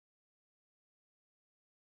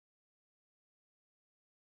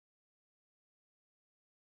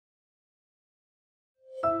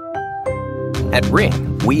At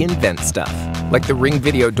Ring, we invent stuff, like the Ring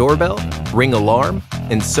Video Doorbell, Ring Alarm,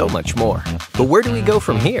 and so much more. But where do we go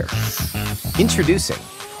from here? Introducing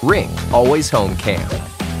Ring Always Home Cam.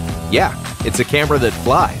 Yeah, it's a camera that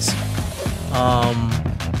flies.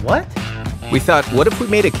 What? We thought, what if we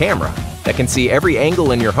made a camera that can see every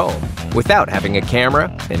angle in your home without having a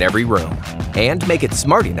camera in every room? And make it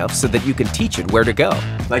smart enough so that you can teach it where to go.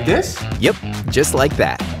 Like this? Yep, just like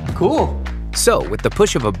that. Cool. So, with the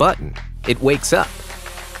push of a button, it wakes up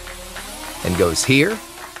and goes here,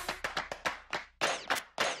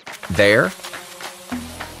 there,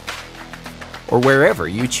 or wherever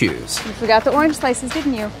you choose. You forgot the orange slices,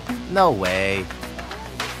 didn't you? No way.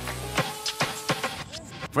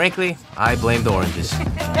 Frankly, I blame the oranges.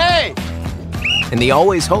 Hey! And the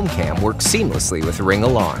Always Home Cam works seamlessly with Ring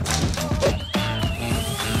Alarm.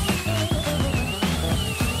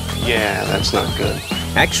 Yeah, that's not good.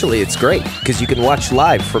 Actually, it's great, because you can watch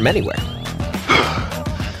live from anywhere.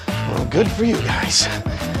 Well, good for you guys.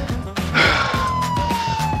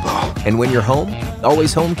 And when you're home,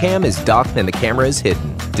 Always Home Cam is docked and the camera is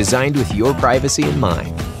hidden, designed with your privacy in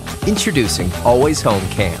mind. Introducing Always Home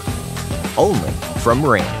Cam, only from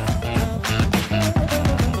Ring.